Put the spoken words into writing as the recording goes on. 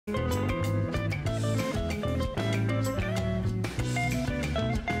Hello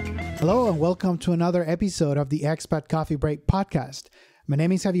and welcome to another episode of the Expat Coffee Break podcast. My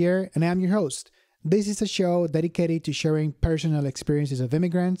name is Javier and I'm your host. This is a show dedicated to sharing personal experiences of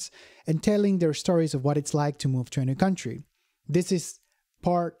immigrants and telling their stories of what it's like to move to a new country. This is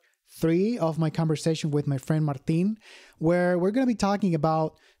part 3 of my conversation with my friend Martin, where we're going to be talking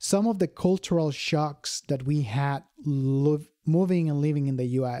about some of the cultural shocks that we had moving and living in the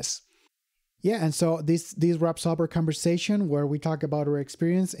US. Yeah, and so this wraps up our conversation where we talk about our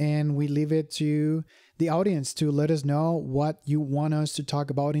experience and we leave it to the audience to let us know what you want us to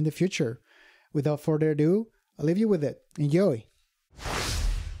talk about in the future. Without further ado, I'll leave you with it. Enjoy.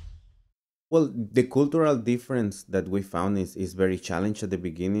 Well, the cultural difference that we found is very challenging at the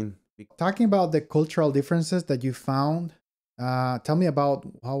beginning. Talking about the cultural differences that you found, tell me about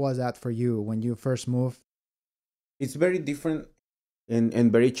how was that for you when you first moved? It's very different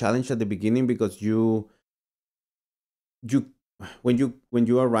and very challenging at the beginning because you when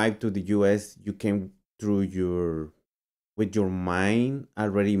you arrive to the US, you came through your with your mind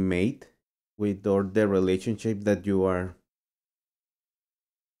already made with all the relationships that you are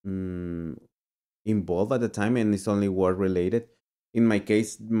mm, involved at the time, and it's only work related. In my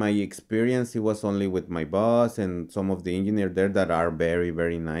case, my experience, it was only with my boss and some of the engineers there that are very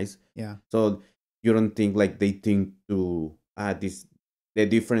very nice. Yeah. So you don't think like they think to this the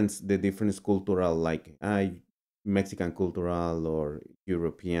difference cultural, like Mexican cultural or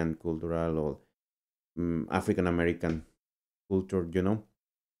European cultural or African American culture.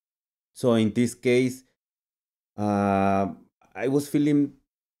 So in this case, uh, I was feeling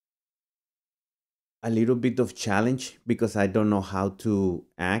a little bit of challenge because I don't know how to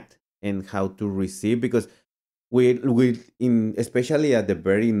act and how to receive, because we in especially at the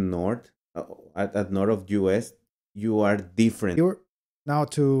very north, at north of US, you are different. You're now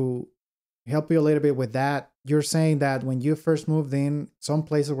to help you a little bit with that. You're saying that when you first moved in, some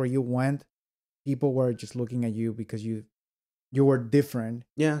places where you went, people were just looking at you because you were different.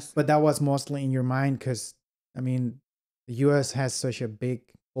 Yes. But that was mostly in your mind because, I mean, the US has such a big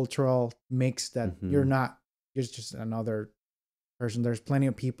cultural mix that you're Hmm. not, you're just another person. There's plenty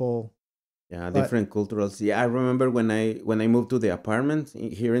of people, Yeah, but different culturals. Yeah, I remember when I moved to the apartment.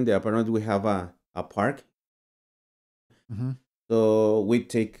 Here in the apartment, we have a park. mhm. So we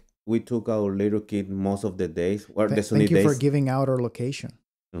took our little kid most of the days, or the sunny Thank you for days. giving out our location.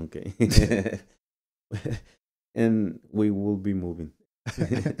 Okay. And we will be moving.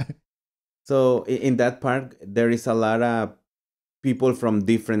 So in that park, there is a lot of people from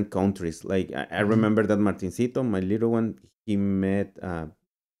different countries. Like I Mhm. remember that Martincito, my little one, he met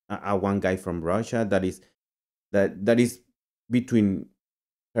a one guy from Russia that is between,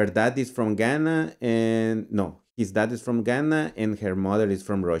 her dad is from Ghana, and no, his dad is from Ghana and her mother is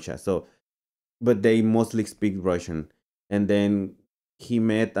from Russia. So, but they mostly speak Russian. And then he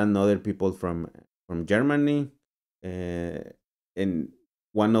met another people from Germany, uh, and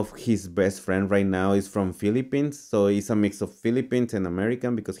one of his best friend right now is from Philippines. So it's a mix of Philippines and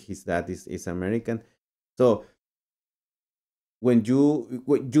American because his dad is American. So when you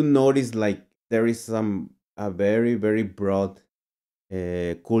notice, like, there is some a very very broad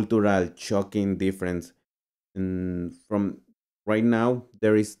cultural shocking difference. And from right now,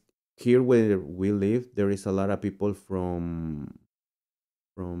 there is, here where we live, there is a lot of people from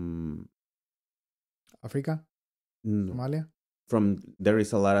Africa, no, Somalia. there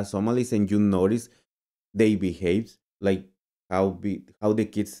is a lot of Somalis, and you notice they behave like how the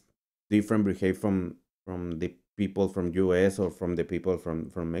kids different behave from the people from US or from the people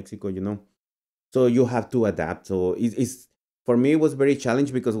from Mexico. So you have to adapt. So it's for me, it was very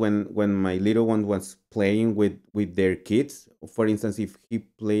challenging because when my little one was playing with their kids, for instance, if he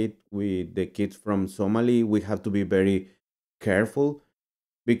played with the kids from Somali, we have to be very careful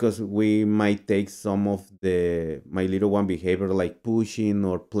because we might take some of the my little one behavior, like pushing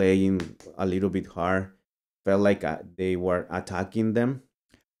or playing a little bit hard, felt like they were attacking them.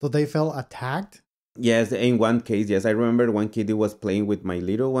 So they felt attacked. Yes, in one case, yes, I remember one kid who was playing with my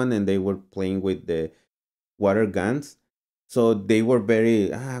little one, and they were playing with the water guns. So they were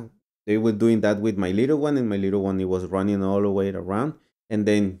they were doing that with my little one, and my little one, he was running all the way around. And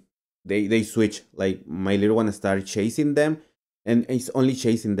then they switched. Like, my little one started chasing them, and it's only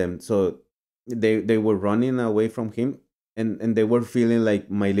chasing them. So they were running away from him, and they were feeling like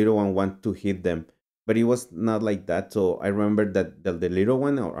my little one want to hit them. But it was not like that. So I remember that the little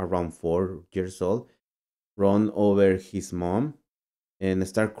one, around 4 years old, run over his mom and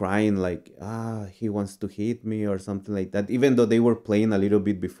start crying like, he wants to hit me or something like that, even though they were playing a little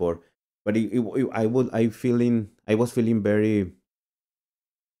bit before. But I was feeling very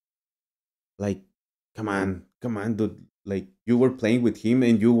like, come on, dude. Like you were playing with him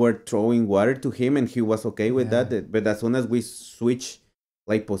and you were throwing water to him and he was okay with Yeah. that. But as soon as we switch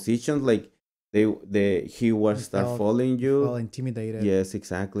like positions, like he was You start felt following you felt you. intimidated Yes,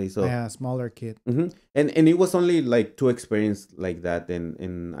 exactly. by So a smaller kid. and it was only like two experience like that,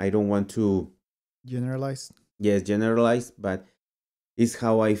 and I don't want to, Generalized. yes, generalize, but it's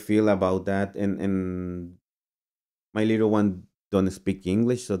how I feel about that. And my little one don't speak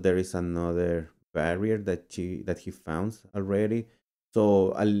English, so there is another barrier that he found already. So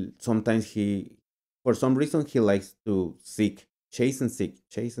sometimes he, for some reason, he likes to seek, chase and seek,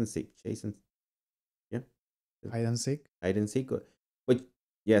 chase and seek, chase and, yeah, Hide and seek. hide and seek, but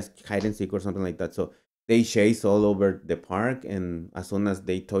yes, hide and seek or something like that. So they chase all over the park, and as soon as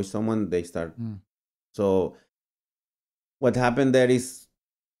they touch someone, they start. Mm. So what happened there is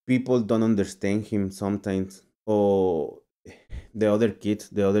people don't understand him sometimes, or the other kid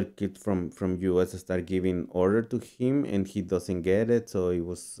from US start giving order to him and he doesn't get it, so it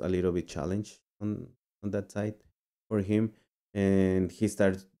was a little bit challenge on that side for him. And he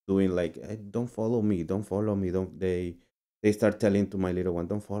starts doing like, don't follow me, don't follow me, don't they start telling to my little one,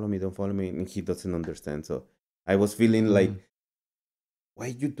 don't follow me, and he doesn't understand. So I was feeling like, Mm. why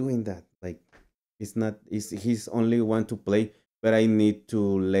you doing that? Like, it's not, it's he's only want to play, but I need to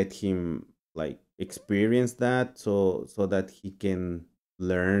let him like experience that, so that he can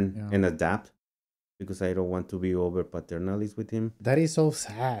learn Yeah. and adapt, because I don't want to be over paternalist with him. That is so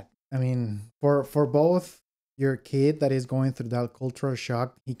sad. I mean, for both your kid that is going through that cultural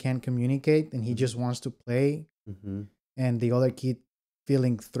shock, he can't communicate and he Mm-hmm. just wants to play, Mm-hmm. and the other kid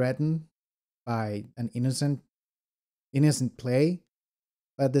feeling threatened by an innocent play.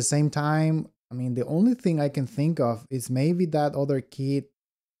 But at the same time, I mean, the only thing I can think of is maybe that other kid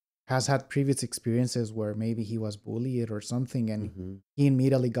has had previous experiences where maybe he was bullied or something, and Mm-hmm. he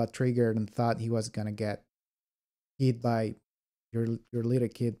immediately got triggered and thought he was gonna get hit by your little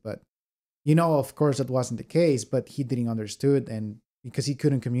kid. But of course, that wasn't the case. But he didn't understood, and because he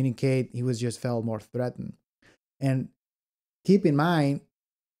couldn't communicate, he was just felt more threatened. And keep in mind,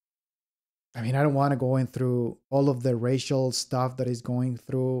 I mean, I don't want to go in through all of the racial stuff that is going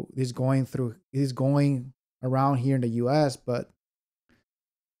around here in the U.S., but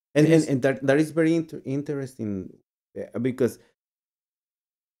and it and, is. and that is very interesting, because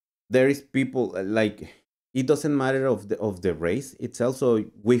there is people, like, it doesn't matter of the race itself. So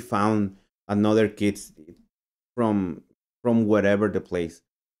we found another kids from wherever the place,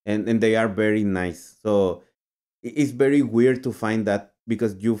 and they are very nice. So it's very weird to find that,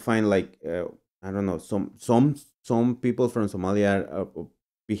 because you find like, I don't know, some people from Somalia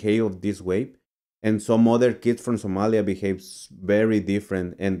behave of this way, and some other kids from Somalia behaves very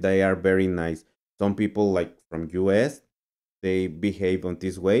different, and they are very nice. Some people like from US, they behave on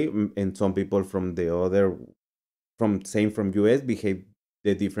this way, and some people from the other, from US, behave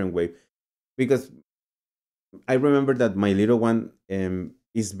the different way. Because I remember that my little one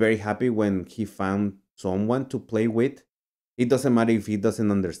is very happy when he found someone to play with. It doesn't matter if he doesn't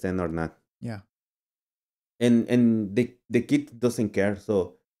understand or not, Yeah. and the kid doesn't care.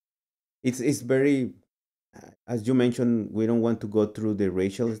 So it's very, as you mentioned, we don't want to go through the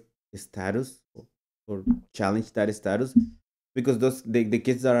racial status, or challenge that status, because the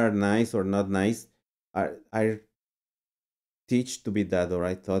kids that are nice or not nice are teach to be that, or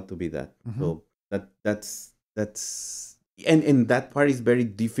I thought to be that. Hmm. So that's and that part is very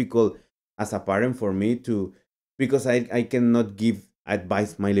difficult as a parent for me to, because I cannot give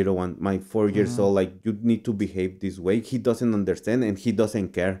advice my little one, my 4 years Hmm. old, like, you need to behave this way. He doesn't understand and he doesn't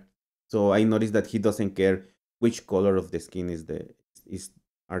care. So I noticed that he doesn't care which color of the skin is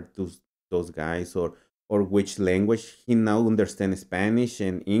are those guys, or which language. He now understands Spanish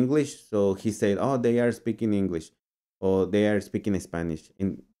and English, so he said, oh, they are speaking English, or they are speaking Spanish.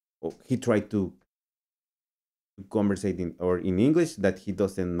 And he tried to conversate in English that he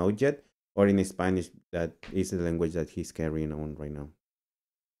doesn't know yet, or in Spanish that is the language that he's carrying on right now.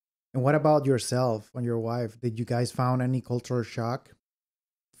 And what about yourself and your wife? Did you guys found any cultural shock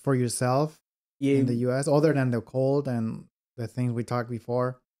for yourself Yeah, in the U.S. other than the cold and the things we talked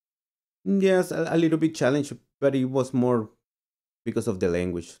before? yes, a little bit challenged, but it was more because of the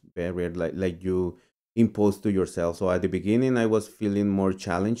language barrier, like you impose to yourself. So at the beginning, I was feeling more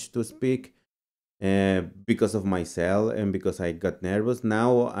challenged to speak, because of myself and because I got nervous.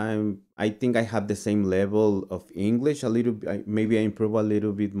 Now I think I have the same level of English, a little maybe I improve a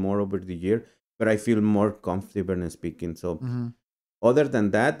little bit more over the year, but I feel more comfortable in speaking. So Hmm. other than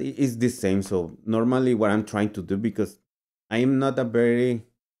that, it's the same. So normally what I'm trying to do, because I am not a very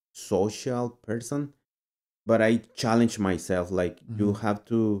social person, but I challenge myself, like, you Hmm. have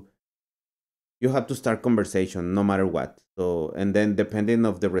to you have to start conversation no matter what. So, and then depending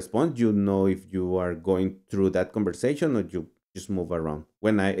of the response, you know if you are going through that conversation or you just move around.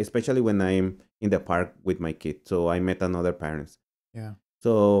 Especially when I'm in the park with my kid, so I met another parents. Yeah.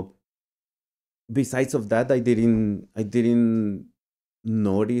 So besides of that, I didn't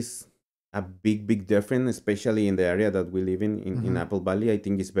notice a big difference, especially in the area that we live in Mm-hmm. Apple Valley. I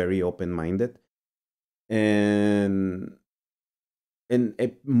think it's very open minded, and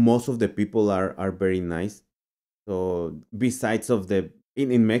most of the people are very nice. So besides of the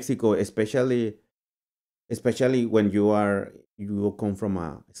in Mexico, especially when you come from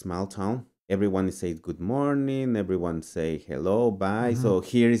a small town, everyone says good morning, everyone say hello, bye. Mm-hmm. So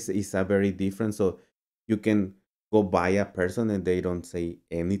here is a very different. So you can go by a person and they don't say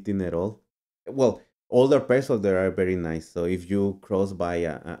anything at all. Well, older persons they are very nice. So if you cross by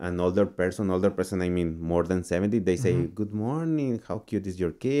an older person, I mean more than 70, they Mm-hmm. say good morning, how cute is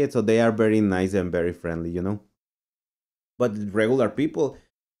your kid? So they are very nice and very friendly. But regular people,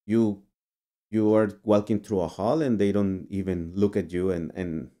 you you are walking through a hall and they don't even look at you,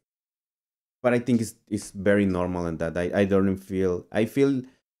 and but I think it's very normal in that I don't feel I feel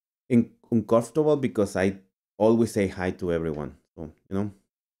uncomfortable because I always say hi to everyone, so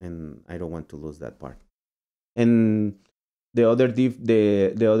and I don't want to lose that part. And the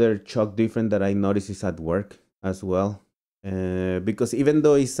other shock difference that I notice is at work as well, because even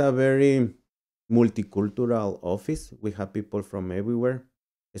though it's a very multicultural office, we have people from everywhere,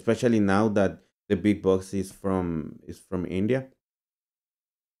 especially now that the big boss is from India.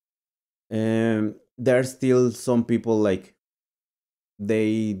 There are still some people like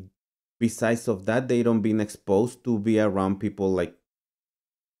they besides of that they don't been exposed to be around people like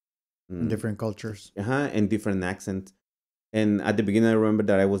mm, Different cultures. and different accents. And at the beginning, I remember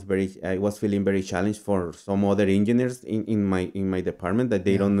that I was feeling very challenged for some other engineers in my department that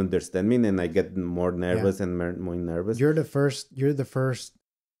they Yeah. don't understand me, and I get more Yeah. nervous and more nervous. You're the first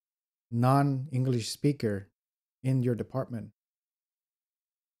non-English speaker in your department.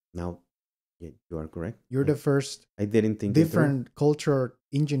 Now, yeah, you are correct. You're I the first I didn't think it through. different culture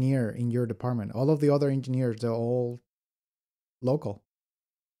engineer in your department. All of the other engineers, they're all local,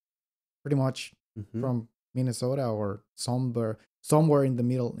 pretty much Hmm. from Minnesota or somewhere in the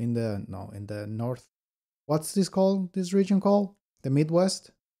middle, in the no, in the north. What's this called? This region called the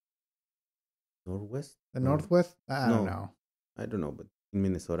Midwest, Northwest? the No, Northwest. I don't no, know. I don't know, but in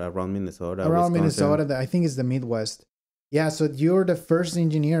Minnesota, around Minnesota, Around Wisconsin. Minnesota, I think it's the Midwest. Yeah, so you're the first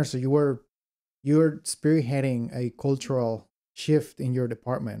engineer, so you're spearheading a cultural shift in your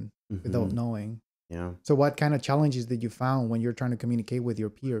department without Hmm. knowing. Yeah. So what kind of challenges did you found when you're trying to communicate with your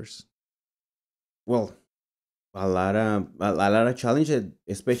peers? Well, a lot of challenges,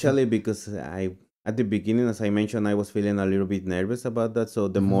 especially because I at the beginning, as I mentioned, I was feeling a little bit nervous about that. So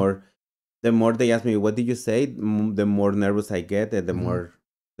the Hmm. more the more they ask me what did you say, the more nervous I get, and the Hmm. more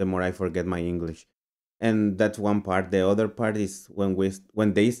the more I forget my English. And that's one part. The other part is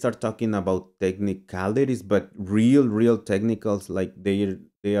when they start talking about technicalities, but real technicals, like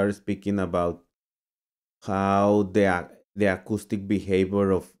they are speaking about how the acoustic behavior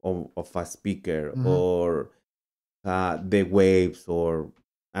of a speaker, Hmm. or the waves, or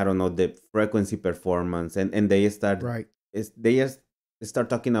I don't know, the frequency performance, and Right. they just start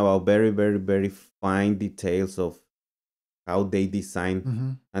talking about very fine details of how they design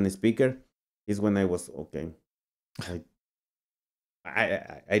Hmm. an speaker. Is when I was okay.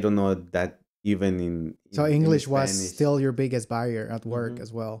 I I don't know that even So in English was Spanish. still your biggest barrier at work Mm-hmm.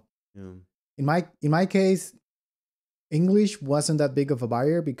 as well. Yeah. In my case, English wasn't that big of a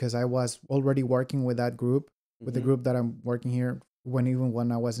barrier because I was already working with that group, with the Mm-hmm. group that I'm working here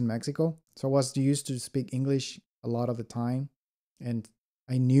when I was in Mexico. So I was used to speak English a lot of the time, and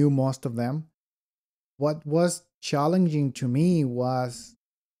I knew most of them. What was challenging to me was,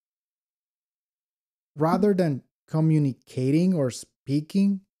 rather than communicating or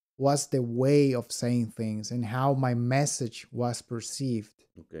speaking, was the way of saying things and how my message was perceived.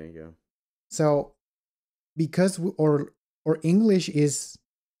 Okay. Yeah. So because or English is,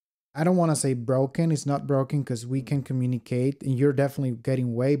 I don't want to say broken. It's not broken because we can communicate, and you're definitely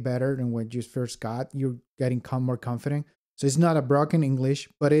getting way better than when you first got. You're getting more confident. So it's not a broken English,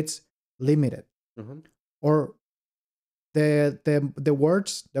 but it's limited. Mm-hmm. Or the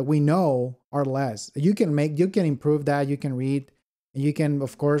words that we know are less. You can improve that. You can read, and you can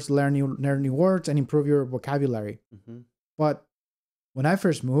of course learn new words and improve your vocabulary. Mm-hmm. But when I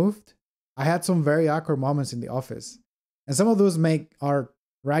first moved, I had some very awkward moments in the office. And some of those make are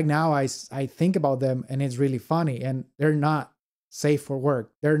right now I think about them and it's really funny, and they're not safe for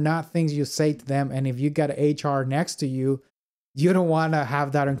work. They're not things you say to them, and if you got HR next to you, you don't want to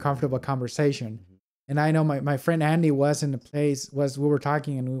have that uncomfortable conversation. Mhm. And I know my friend Andy was in the place, we were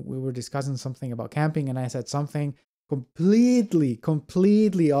talking and we were discussing something about camping, and I said something completely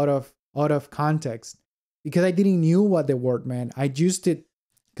out of context because I didn't knew what the word meant. I used it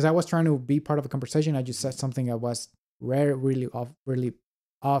because I was trying to be part of a conversation. I just said something that was really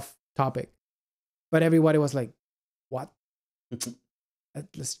off topic. But everybody was like, "What?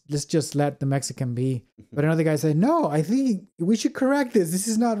 Let's just let the Mexican be." But another guy said, "No, I think we should correct this. This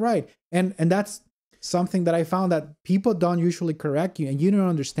is not right." And that's something that I found that people don't usually correct you, and you don't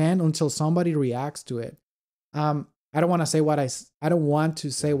understand until somebody reacts to it. I don't want to say I don't want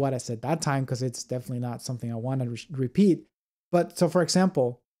to say what I said that time because it's definitely not something I want to repeat. But so, for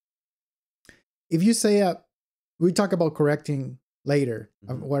example, if you say we talk about correcting later,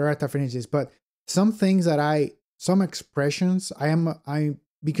 Mhm. where I finish this, but some things that some expressions I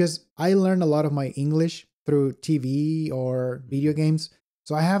because I learned a lot of my English through TV or video Mhm. games.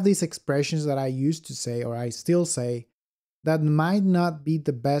 So I have these expressions that I used to say or I still say that might not be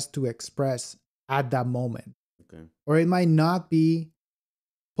the best to express at that moment, Okay. or it might not be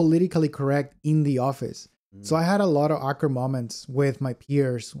politically correct in the office. So Mm. I had a lot of awkward moments with my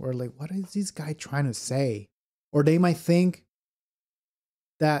peers where like, what is this guy trying to say? Or they might think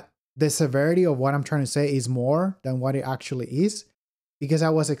that the severity of what I'm trying to say is more than what it actually is because I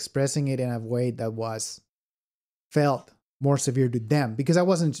was expressing it in a way that was felt more severe to them because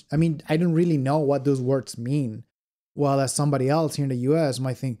I mean, I didn't really know what those words mean. While as somebody else here in the US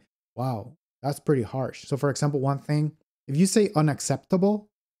might think, wow, that's pretty harsh. So, for example, one thing, if you say unacceptable,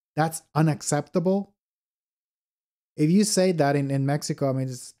 that's unacceptable. If you say that in Mexico, I mean,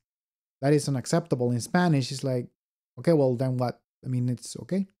 that is unacceptable. In Spanish, it's like, okay, well, then what? I mean, it's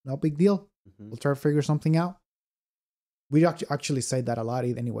okay, no big deal. Mhm. We'll try to figure something out. We actually say that a lot,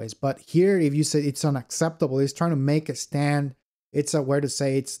 anyways. But here, if you say it's unacceptable, it's trying to make a stand. It's a where to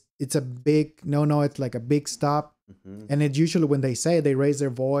say it's a big no, no. It's like a big stop, Mhm. and it's usually when they say it, they raise their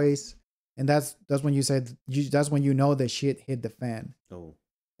voice, and that's when you said that's when you know the shit hit the fan. Oh.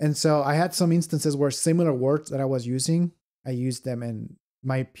 And so I had some instances where similar words that I was using, I used them, and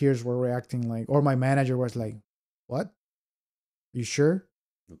my peers were reacting like, or my manager was like, "What? You sure?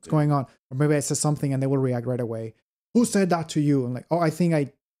 What's Okay. going on?" Or maybe I said something and they will react right away. Who said that to you? I'm like, oh, I think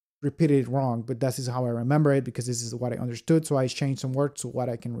I repeated it wrong, but this is how I remember it because this is what I understood. So I changed some words to what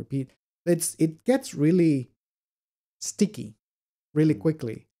I can repeat. It gets really sticky really Mhm.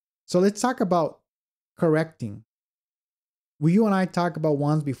 quickly. So let's talk about correcting. Will you and I talk about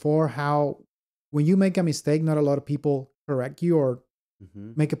once before how when you make a mistake, not a lot of people correct you or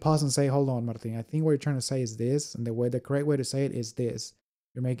Mhm. make a pause and say, hold on, Martin, I think what you're trying to say is this, and the correct way to say it is this.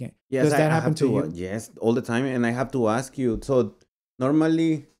 You're making Yes, Does that I happen have to to, you? yes, all the time. And I have to ask you. So,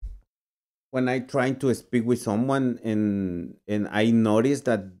 normally, when I try to speak with someone and I notice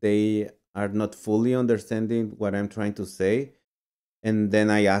that they are not fully understanding what I'm trying to say, and then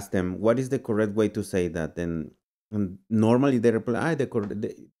I ask them, what is the correct way to say that? And normally they reply, that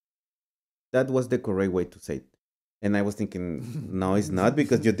was the correct way to say it. And I was thinking, no, it's not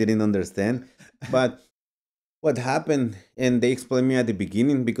because you didn't understand. But what happened, and they explained me at the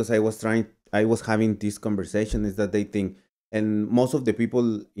beginning because I was having this conversation, is that they think, and most of the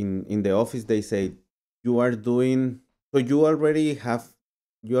people in the office, they say, you are doing, so you already have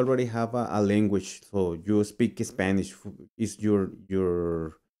a language, so you speak Spanish, is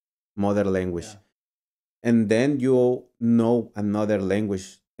your mother language, Yeah. and then you know another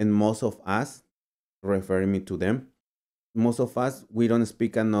language, and most of us, referring me to them, most of us, we don't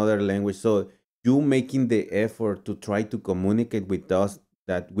speak another language. So you making the effort to try to communicate with us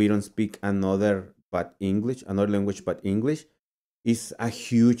that we don't speak another language but English, is a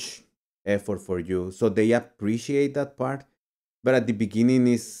huge effort for you. So they appreciate that part, but at the beginning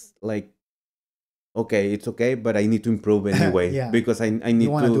is like, okay, it's okay, but I need to improve anyway Yeah. because I You need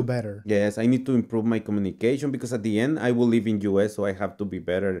want to do to, better. yes, I need to improve my communication because at the end I will live in US, so I have to be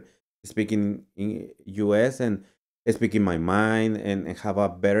better speaking in US and speaking my mind and have a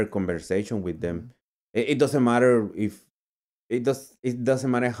better conversation with them. Mhm. It doesn't matter if it doesn't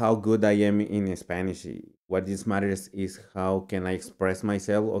matter how good I am in Spanish. What is matters is how can I express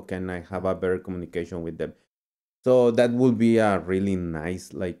myself or can I have Yeah. a better communication with them. So that would be a really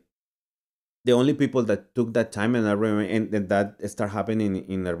nice, like, the only people that took that time, and I remember, and that start happening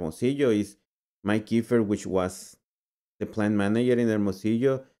in Hermosillo, is Mike Kiefer, which was the plant manager in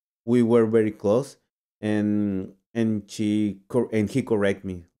Hermosillo. We were very close, and he correct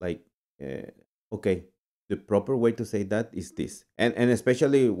me like, uh, okay, the proper way to say that is this, and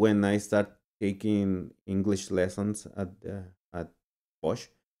especially when I start taking English lessons at Bosch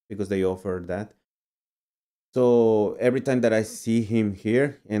because they offer that. So every time that I see him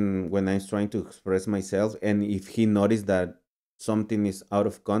here, and when I'm trying to express myself, and if he noticed that something is out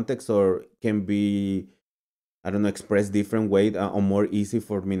of context or can be, I don't know, expressed different way or more easy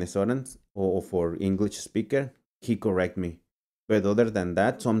for Minnesotans or for English speaker, he correct me. But other than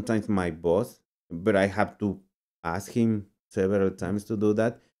that, sometimes my boss, but I have to ask him several times to do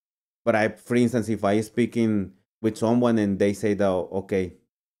that. But I, for instance, if I speaking with someone and they say that, okay,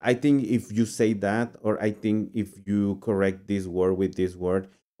 I think if you say that, or I think if you correct this word with this word,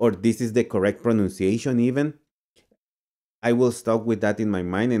 or this is the correct pronunciation, even, I will stop with that in my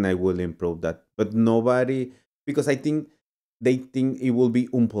mind and I will improve that. But nobody, because I think they think it will be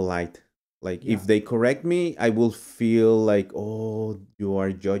impolite. Like Yeah. if they correct me, I will feel like, oh, you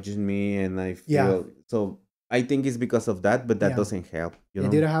are judging me, and I Yeah. feel so. I think it's because of that, but that Yeah. doesn't help, you Yeah.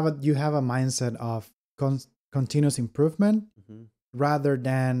 know. You have a mindset of continuous improvement Hmm. rather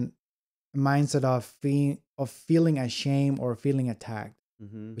than a mindset of feeling ashamed or feeling attacked,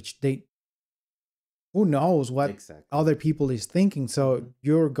 Hmm. which they who knows what Exactly. other people is thinking. So Hmm.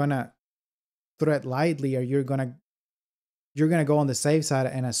 you're gonna thread lightly, or you're gonna go on the safe side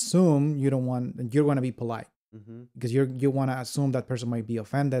and assume you're gonna be polite Hmm. because you want to assume that person might be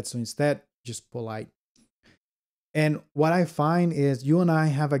offended. So instead, just polite. And what I find is you and I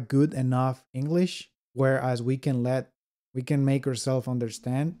have a good enough English, whereas we can make ourselves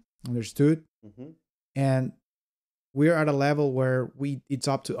understood, Hmm. and we're at a level where we it's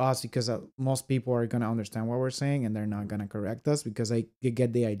up to us because most people are gonna understand what we're saying and they're not gonna correct us because they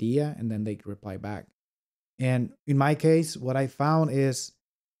get the idea and then they reply back. And in my case, what I found is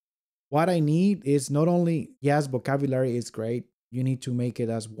what I need is not only, yes, vocabulary is great. You need to make it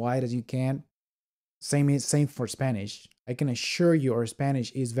as wide as you can. Same for Spanish. I can assure you our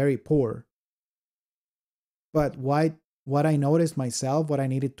Spanish is very poor. But what I noticed myself, what I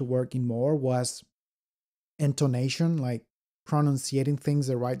needed to work in more was intonation, like pronunciating things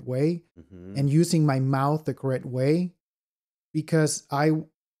the right way Hmm. and using my mouth the correct way because I'm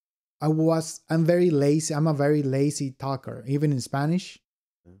very lazy. I'm a very lazy talker. Even in Spanish,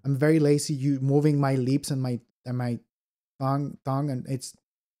 I'm very lazy you moving my lips and my tongue and it's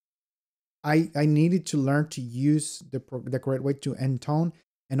I needed to learn to use the correct way to intone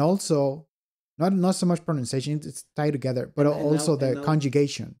and also not so much pronunciation, it's tied together, but also And the now.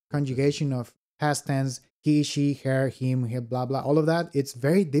 Mhm. conjugation of past tense, he, she, her, him, he, blah blah, all of that. It's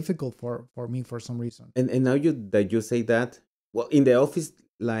very difficult for me for some reason. And now you say that, well, in the office,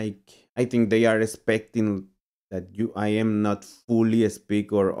 like I think they are expecting that I am not fully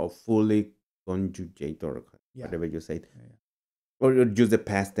speak or fully conjugate or Yeah. whatever you say, Yeah, yeah. or you use the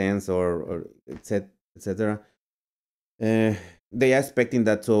past tense or etc. etc. Uh, they are expecting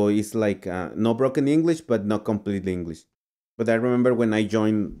that, so it's like no broken English, but not completely English. But I remember when I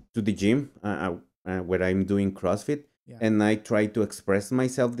joined to the gym, where I'm doing CrossFit, Yeah. and I try to express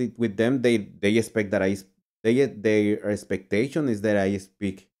myself with them. They expect that their expectation is that I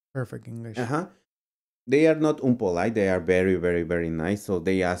speak. Perfect Uh English. huh. They are not unpolite. They are very very very nice. So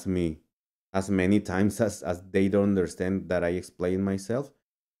they ask me as many times as they don't understand that I explain myself.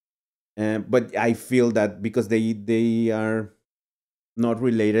 But I feel that because they are not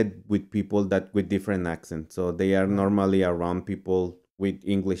related with people that with different accents, so they are Right. normally around people with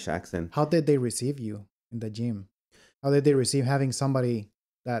English accent. How did they receive you in the gym? How did they receive having somebody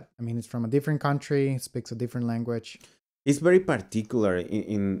that, I mean, it's from a different country, speaks a different language? It's very particular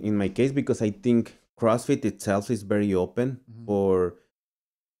in my case because I think CrossFit itself is very open Hmm. for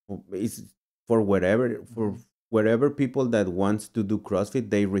it's for wherever for Hmm. wherever people that wants to do CrossFit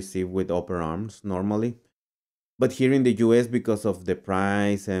they receive with open arms normally. But here in the US, because of the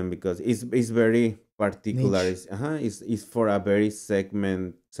price and because it's very particular, Niche. it's for a very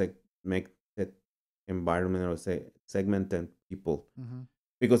segmented environment, or say segmented people, Hmm.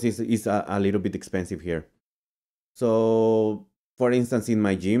 because it's a little bit expensive here. So, for instance, in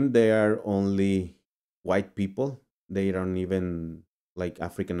my gym, there are only white people. They don't even like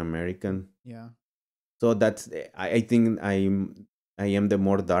African American. Yeah. So that's I think I am the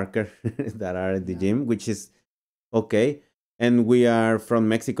more darker that are at the Yeah. gym, which is okay. And we are from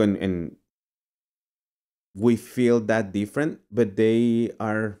Mexico, and we feel that different, but they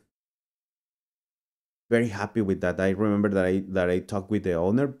are very happy with that. I remember that I talked with the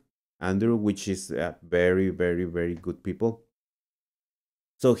owner, Andrew, which is very very very good people.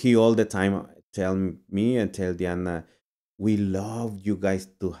 So he all the time tell me and tell Diana, we love you guys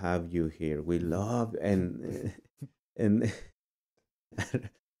to have you here. We love and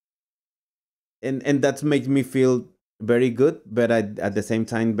and that makes me feel very good, but at the same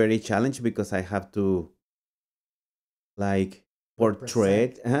time very challenged because I have to like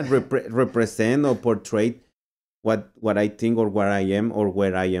Represent. represent or portray what I think or where I am or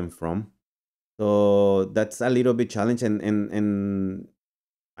where I am from. So that's a little bit challenge, and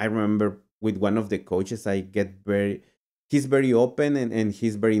I remember with one of the coaches, I get very, he's very open and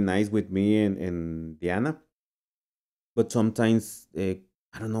he's very nice with me and Diana. But sometimes I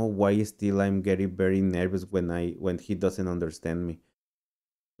don't know why still I'm getting very nervous when he doesn't understand me.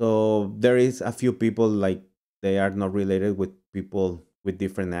 So there is a few people like they are not related with people with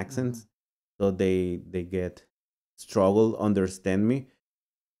different Mhm. accents, so they get struggle understand me.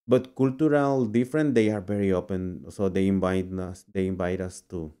 But cultural different, they are very open, so they invite us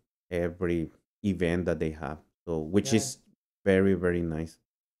to every event that they have, so which Yeah, is very very nice.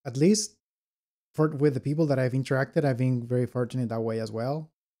 at least for with the people that I've interacted, I've been very fortunate that way as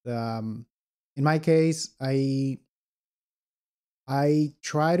well. Um, in my case, I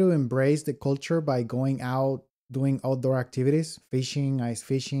try to embrace the culture by going out doing outdoor activities, fishing, ice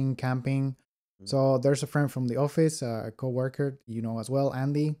fishing, camping. Mhm. So there's a friend from the office, a coworker, as well,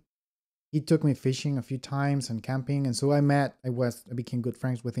 Andy. He took me fishing a few times and camping, and so I became good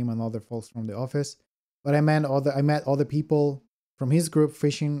friends with him and other folks from the office. But I met other people from his group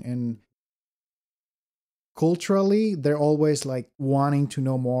fishing, and culturally they're always like wanting to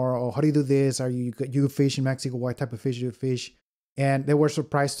know more. Oh, how do you do this? Are you fish in Mexico? What type of fish do you fish? And they were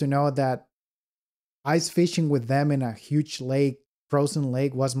surprised to know that ice fishing with them in a huge lake, frozen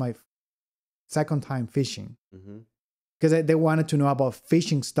lake, was my second time fishing, Mhm. because they wanted to know about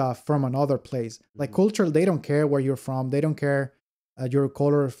fishing stuff from another place. Like Mhm. culture, they don't care where you're from, they don't care your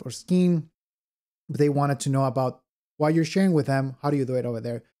color or skin, but they wanted to know about what you're sharing with them. How do you do it over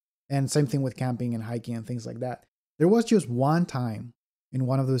there? And same thing with camping and hiking and things like that. There was just one time in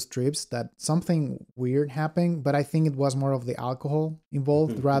one of those trips that something weird happened, but I think it was more of the alcohol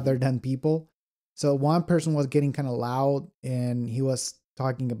involved rather than people. So one person was getting kind of loud and he was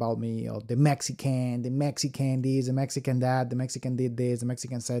talking about me, the Mexican this, the Mexican that, the Mexican did this, the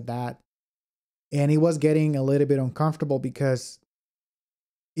Mexican said that. And he was getting a little bit uncomfortable because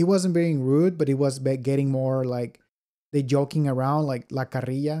he wasn't being rude, but he was getting more like the joking around, like la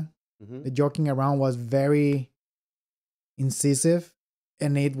carrilla. Mhm. The joking around was very incisive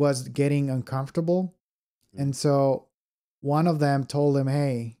and it was getting uncomfortable. Mhm. And so one of them told him,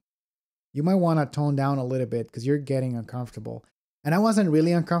 hey, you might want to tone down a little bit because you're getting uncomfortable. And I wasn't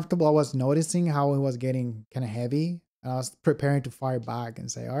really uncomfortable. I was noticing how it was getting kind of heavy. And I was preparing to fire back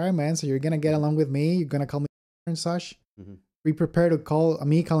and say, all right, man, so you're going to get Mhm. along with me. You're going to call me and such. Mhm. Be prepared to call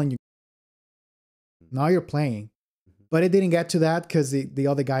me calling you. Mhm. Now you're playing. Mhm. But it didn't get to that because the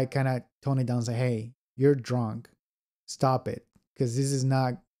other guy kind of toned it down and said, hey, you're drunk. Stop it. Because this is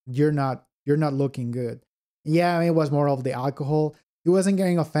not, you're not looking good. Yeah, I mean, it was more of the alcohol. He wasn't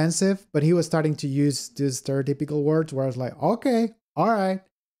getting offensive, but he was starting to use these stereotypical words where I was like, okay, all right,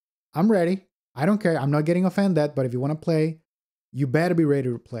 I'm ready. I don't care. I'm not getting offended, but if you want to play, you better be ready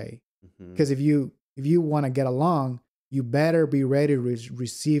to play. Mhm. Because if you want to get along, you better be ready to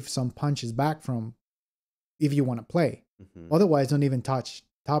receive some punches back from if you want to play. Mhm. Otherwise, don't even touch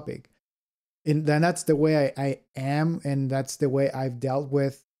topic. And then that's the way I am, and that's the way I've dealt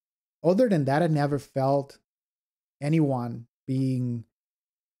with. Other than that, I never felt anyone being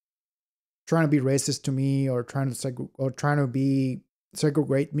trying to be racist to me or trying to be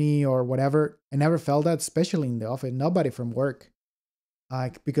segregate me or whatever. I never felt that, especially in the office. Nobody from work,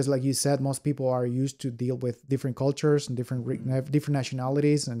 because like you said, most people are used to deal with different cultures and Mhm. different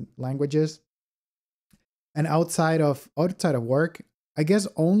nationalities and languages. And outside of work, I guess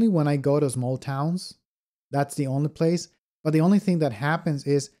only when I go to small towns, that's the only place. But the only thing that happens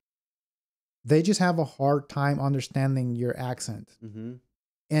is they just have a hard time understanding your accent. Mhm.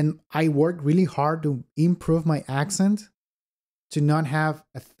 And I work really hard to improve my accent to not have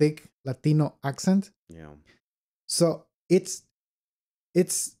a thick Latino accent. Yeah. So it's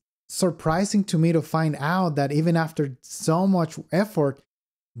surprising to me to find out that even after so much effort,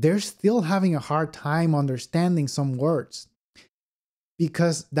 they're still having a hard time understanding some words,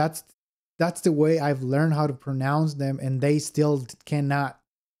 because that's the way I've learned how to pronounce them, and they still cannot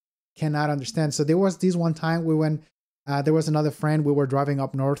understand. So there was this one time we went. There was another friend. We were driving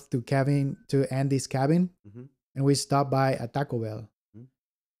up north to Andy's cabin, Mhm. and we stopped by a Taco Bell Mhm.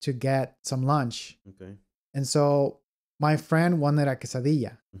 to get some lunch. Okay. And so my friend wanted a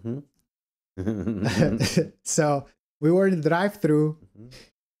quesadilla. Mhm. So we were in the drive-through, Mhm.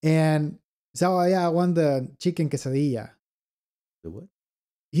 and so yeah, I want the chicken quesadilla. The what?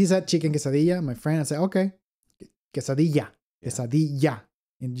 He said chicken quesadilla. My friend, I said okay, quesadilla, Yeah. quesadilla,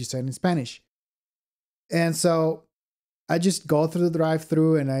 and you said in Spanish. And so I just go through the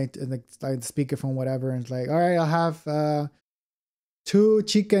drive-through and I speak it from whatever, and it's like, all right, I'll have two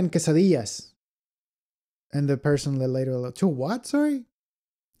chicken quesadillas. And the person later, two what? Sorry,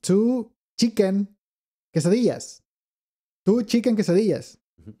 two chicken quesadillas. Two chicken quesadillas.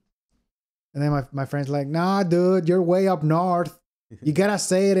 Mhm. And then my friend's like, nah, dude, you're way up north. You gotta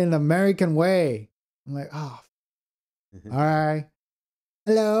say it in an American way. I'm like, oh, all right.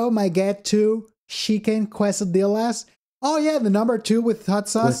 Hello, my get two chicken quesadillas. Oh yeah, the number two with hot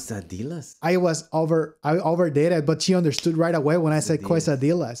sauce. Quesadillas. I overdid it, but she understood right away when I said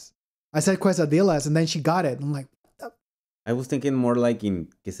quesadillas. I said quesadillas, and then she got it. I'm like, I was thinking more like in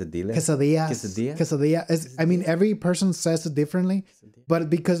quesadillas. Quesadilla. I mean, every person says it differently, but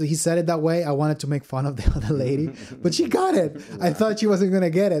because he said it that way, I wanted to make fun of the other lady. But she got it. Wow. I thought she wasn't gonna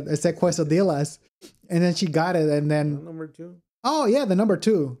get it. I said quesadillas, and then she got it. And then number two. Oh yeah, the number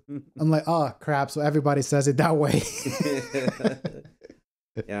two. I'm like, oh crap! So everybody says it that way.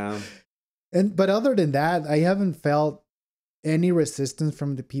 Yeah. But other than that, I haven't felt any resistance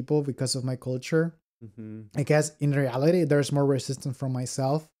from the people because of my culture. Mm-hmm. I guess in reality, there's more resistance from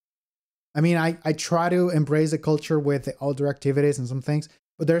myself. I mean, I try to embrace the culture with the outdoor activities and some things,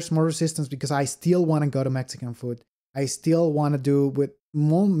 but there's more resistance because I still want to go to Mexican food. I still want to do with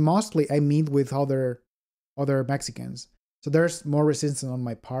mostly I meet with other Mexicans. So there's more resistance on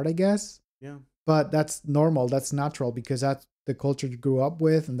my part, I guess. Yeah. But that's normal. That's natural because that's the culture you grew up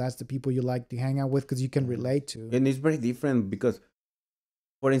with and that's the people you like to hang out with because you can relate to. And it's very different because,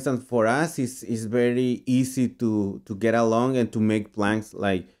 for instance, for us, it's very easy to get along and to make plans.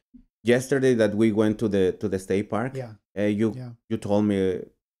 Like yesterday that we went to the state park. Yeah. You told me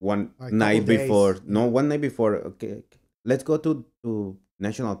one A night couple before. days. No, one night before. Okay, let's go to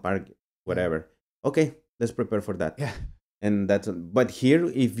national park, whatever. Okay, let's prepare for that. Yeah. And but here,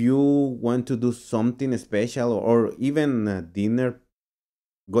 if you want to do something special or even dinner,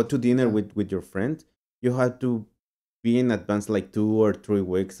 go to dinner with your friends, you have to be in advance like 2 or 3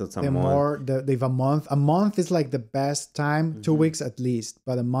 weeks or something. They've a month. A month is like the best time. Mm-hmm. 2 weeks at least,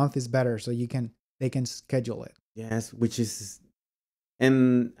 but a month is better, so they can schedule it. Yes, which is,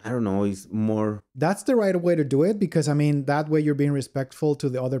 and I don't know, it's more. That's the right way to do it because I mean that way you're being respectful to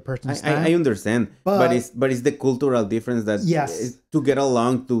the other person's time. I understand, but it's the cultural difference that yes, to get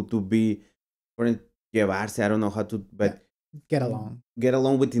along to be, for llevarse. I don't know how to, but get along. Get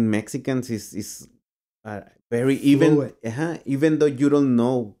along within Mexicans is very even. Even though you don't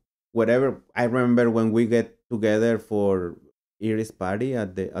know whatever. I remember when we get together for Iris party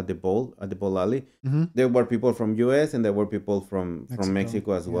at the bowl alley. Mm-hmm. There were people from US and there were people from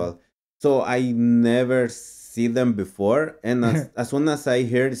Mexico as well. So I never see them before, and as soon as I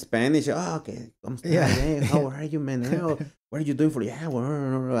hear Spanish, okay, hey, how are you, man? Hey, what are you doing for?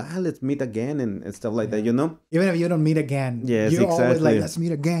 Let's meet again and stuff like that. Even if you don't meet again, yes, you're exactly. always like, let's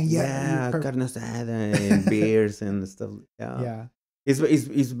meet again. Carne asada and beers and stuff. Yeah,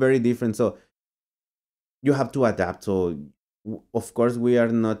 it's very different. So you have to adapt. So of course, we are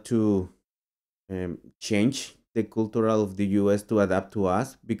not to change the culture of the US to adapt to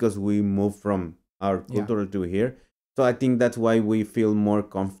us because we moved from our culture to here. So I think that's why we feel more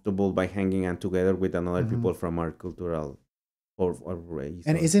comfortable by hanging out together with another people from our cultural or race.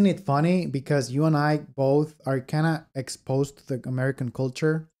 And isn't it funny because you and I both are kind of exposed to the American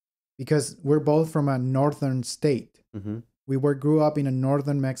culture because we're both from a northern state. Mm-hmm. We grew up in a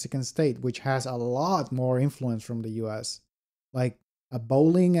northern Mexican state, which has a lot more influence from the US. Like a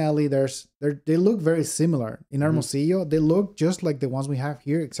bowling alley, they look very similar. In Hermosillo, they look just like the ones we have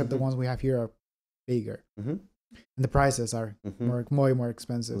here, except the ones we have here are bigger. Mm-hmm. And the prices are more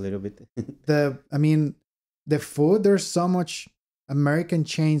expensive. A little bit. The food, there's so much American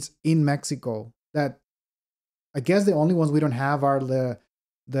chains in Mexico that I guess the only ones we don't have are the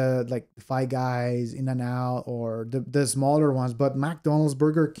like Five Guys, In-N-Out, or the smaller ones, but McDonald's,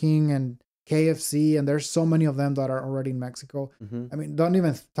 Burger King, and KFC, and there's so many of them that are already in Mexico. Mm-hmm. I mean, don't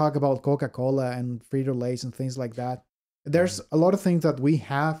even talk about Coca-Cola and Frito-Lays and things like that. There's a lot of things that we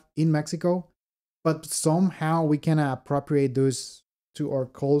have in Mexico, but somehow we can appropriate those to our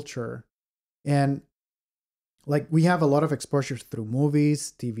culture. And like we have a lot of exposures through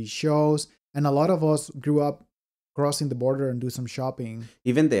movies, TV shows, and a lot of us grew up crossing the border and do some shopping.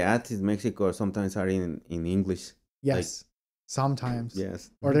 Even the ads in Mexico sometimes are in English. Yes. Sometimes. Yes.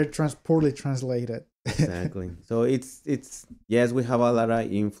 Or they're poorly translated. Exactly. So it's yes, we have a lot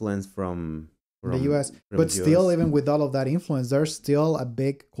of influence from the US. But still, even with all of that influence, there's still a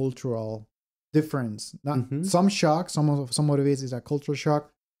big cultural difference. Not some shock, some of it is a cultural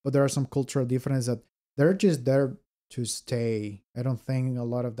shock, but there are some cultural differences that they're just there to stay. I don't think a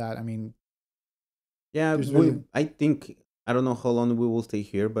lot of that. I mean, I think I don't know how long we will stay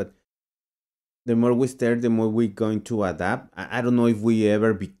here, but the more we stay, the more we're going to adapt. I don't know if we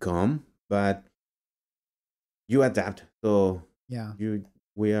ever become, but you adapt. So Yeah.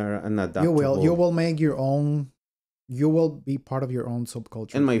 we are an You will. You adaptable. will make your own. You will be part of your own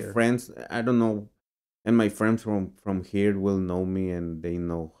subculture And my here. friends, I don't know, and my friends from here will know me, and they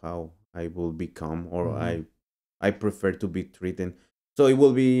know how I will become, or Hmm. I prefer to be treated. So it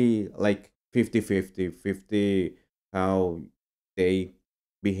will be like 50-50, 50 how they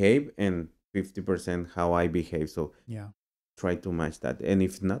behave, and 50% how I behave. So Yeah. try to match that. And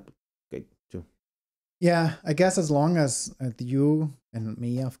if not, okay, too. Yeah. I guess as long as you and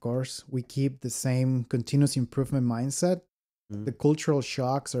me, of course, we keep the same continuous improvement mindset, the Mm. cultural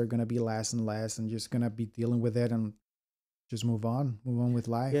shocks are gonna be less and less, and just gonna be dealing with it and just move on with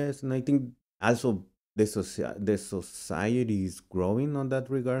life. Yes, and I think also the society is growing on that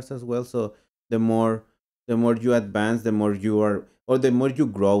regards as well. So the more the more you advance, the more you are, or the more you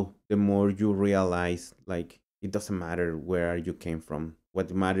grow, the more you realize like it doesn't matter where you came from.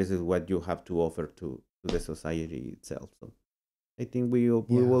 What matters is what you have to offer to the society itself. So I think we Yeah,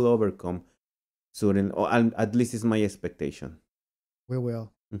 will overcome soon, or at least is my expectation. we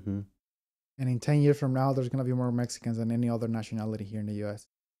will. Hmm. And in 10 years from now, there's gonna be more Mexicans than any other nationality here in the US.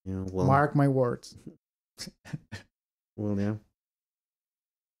 Yeah, Mark my words. yeah,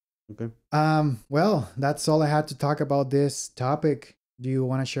 okay. Well, that's all I had to talk about this topic. Do you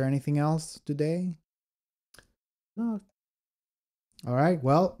want to share anything else today? No, All right.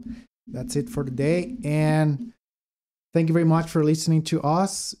 Well, that's it for today. And thank you very much for listening to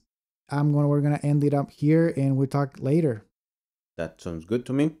us. We're gonna end it up here and we'll talk later. that sounds good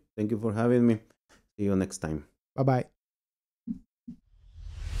to me. Thank you for having me. See you next time. Bye bye.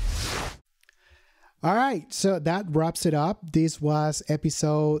 All right. So that wraps it up. This was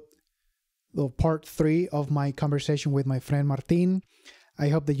episode part 3 of my conversation with my friend Martin. I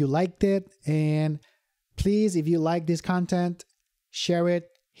hope that you liked it. And please, if you like this content, share it,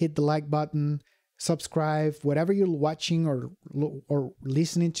 hit the like button, subscribe, whatever you're watching or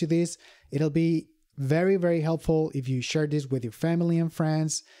listening to this. It'll be very, very helpful if you share this with your family and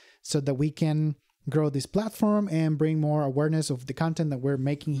friends so that we can grow this platform and bring more awareness of the content that we're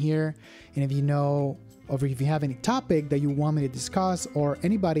making here. And if you know, or if you have any topic that you want me to discuss, or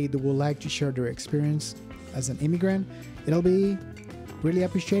anybody that would like to share their experience as an immigrant, it'll be really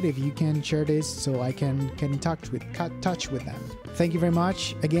appreciated if you can share this so I can get in touch with them. Thank you very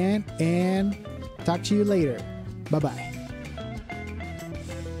much again, and talk to you later. Bye bye.